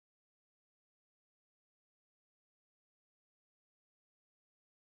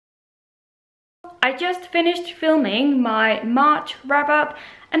I just finished filming my March wrap-up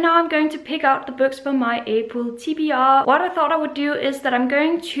and now I'm going to pick out the books for my April TBR. What I thought I would do is that I'm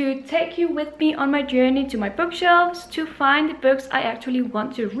going to take you with me on my journey to my bookshelves to find the books I actually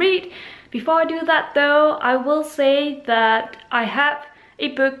want to read. Before I do that though, I will say that I have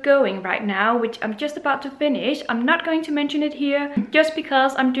a book going right now which I'm just about to finish. I'm not going to mention it here just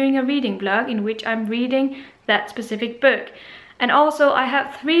because I'm doing a reading vlog in which I'm reading that specific book. And also I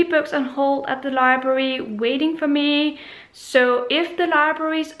have 3 books on hold at the library waiting for me. So if the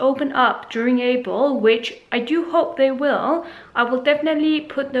libraries open up during April, which I do hope they will, I will definitely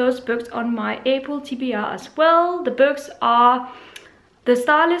put those books on my April TBR as well. The books are The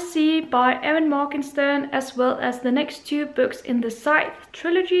Starless Sea by Erin Morgenstern, as well as the next 2 books in the Scythe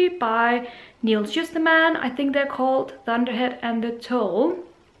trilogy by Neil Schusterman. I think they're called Thunderhead and the Toll.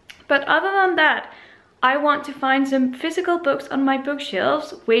 But other than that, I want to find some physical books on my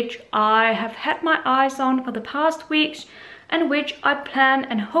bookshelves, which I have had my eyes on for the past weeks and which I plan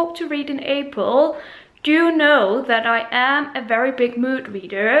and hope to read in April. Do know that I am a very big mood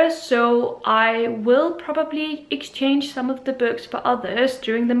reader, so I will probably exchange some of the books for others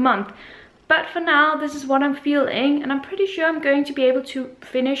during the month. But for now, this is what I'm feeling, and I'm pretty sure I'm going to be able to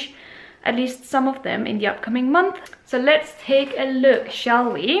finish at least some of them in the upcoming month. So let's take a look,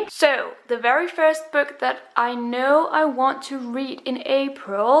 shall we? So the very first book that I know I want to read in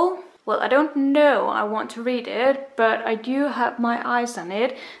April, well, I don't know I want to read it, but I do have my eyes on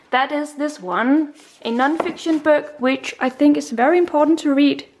it. That is this one, a non-fiction book which I think is very important to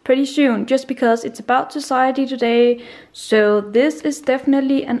read pretty soon, just because it's about society today. So this is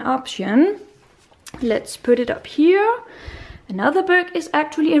definitely an option. Let's put it up here. Another book is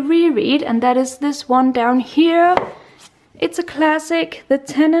actually a reread, and that is this one down here. It's a classic, The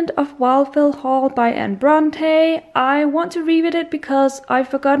Tenant of Wildfell Hall by Anne Bronte. I want to reread it because I've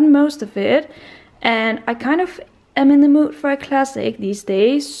forgotten most of it, and I kind of am in the mood for a classic these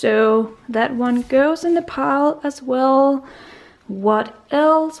days, so that one goes in the pile as well. What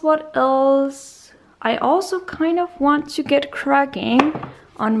else? What else? I also kind of want to get cracking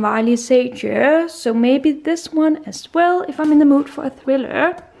on Riley Sager, so maybe this one as well if I'm in the mood for a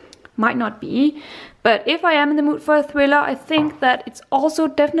thriller. Might not be, but if I am in the mood for a thriller, I think that it's also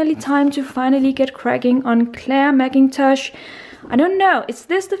definitely time to finally get cracking on Claire McIntosh. I don't know, is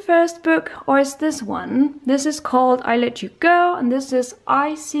this the first book or is this one? This is called I Let You Go and this is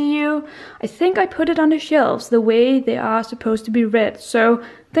I See You. I think I put it on the shelves the way they are supposed to be read, so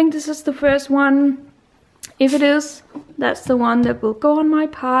I think this is the first one. If it is, that's the one that will go on my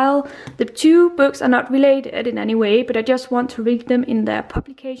pile. The 2 books are not related in any way, but I just want to read them in their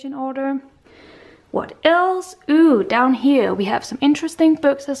publication order. What else? Ooh, down here we have some interesting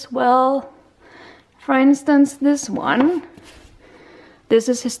books as well. For instance, this one. This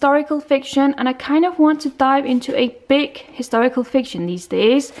is historical fiction, and I kind of want to dive into a big historical fiction these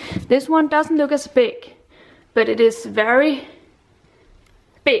days. This one doesn't look as big, but it is very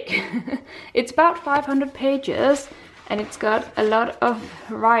big. It's about 500 pages and it's got a lot of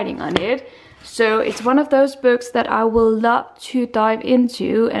writing on it. So it's one of those books that I will love to dive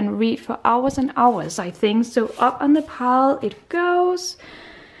into and read for hours and hours, I think. So up on the pile it goes.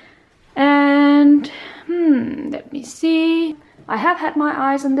 And let me see. I have had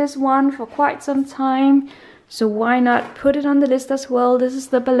my eyes on this one for quite some time, so why not put it on the list as well. This is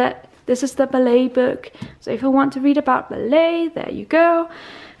the ballet book. So if I want to read about ballet, there you go.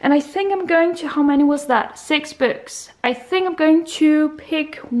 And I think I'm going to, how many was that? 6 books. I think I'm going to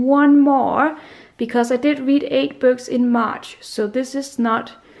pick one more because I did read 8 books in March. So this is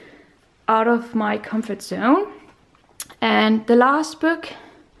not out of my comfort zone. And the last book,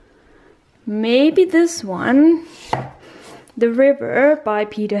 maybe this one, The River by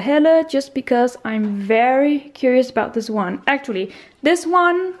Peter Heller, just because I'm very curious about this one. Actually, this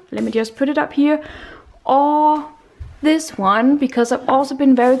one, let me just put it up here, or this one, because I've also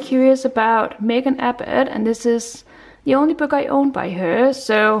been very curious about Megan Abbott, and this is the only book I own by her.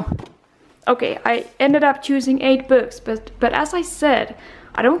 So, okay, I ended up choosing 8 books, but as I said,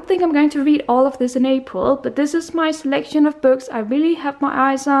 I don't think I'm going to read all of this in April, but this is my selection of books I really have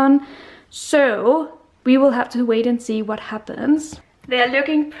my eyes on. So we will have to wait and see what happens. They're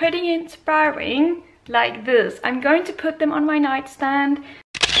looking pretty inspiring, like this. I'm going to put them on my nightstand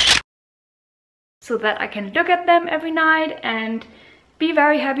so that I can look at them every night and be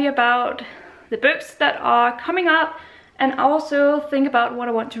very happy about the books that are coming up and also think about what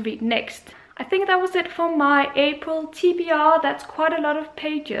I want to read next. I think that was it for my April TBR. That's quite a lot of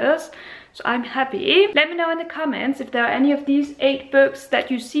pages. so I'm happy. Let me know in the comments if there are any of these 8 books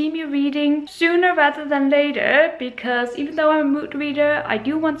that you see me reading sooner rather than later, because even though I'm a mood reader, I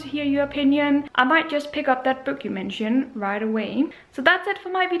do want to hear your opinion. I might just pick up that book you mentioned right away. So that's it for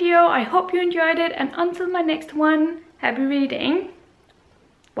my video. I hope you enjoyed it, and until my next one, happy reading.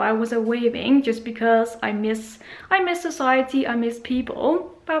 Why was I waving? Just because I miss society, I miss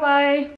people. Bye bye.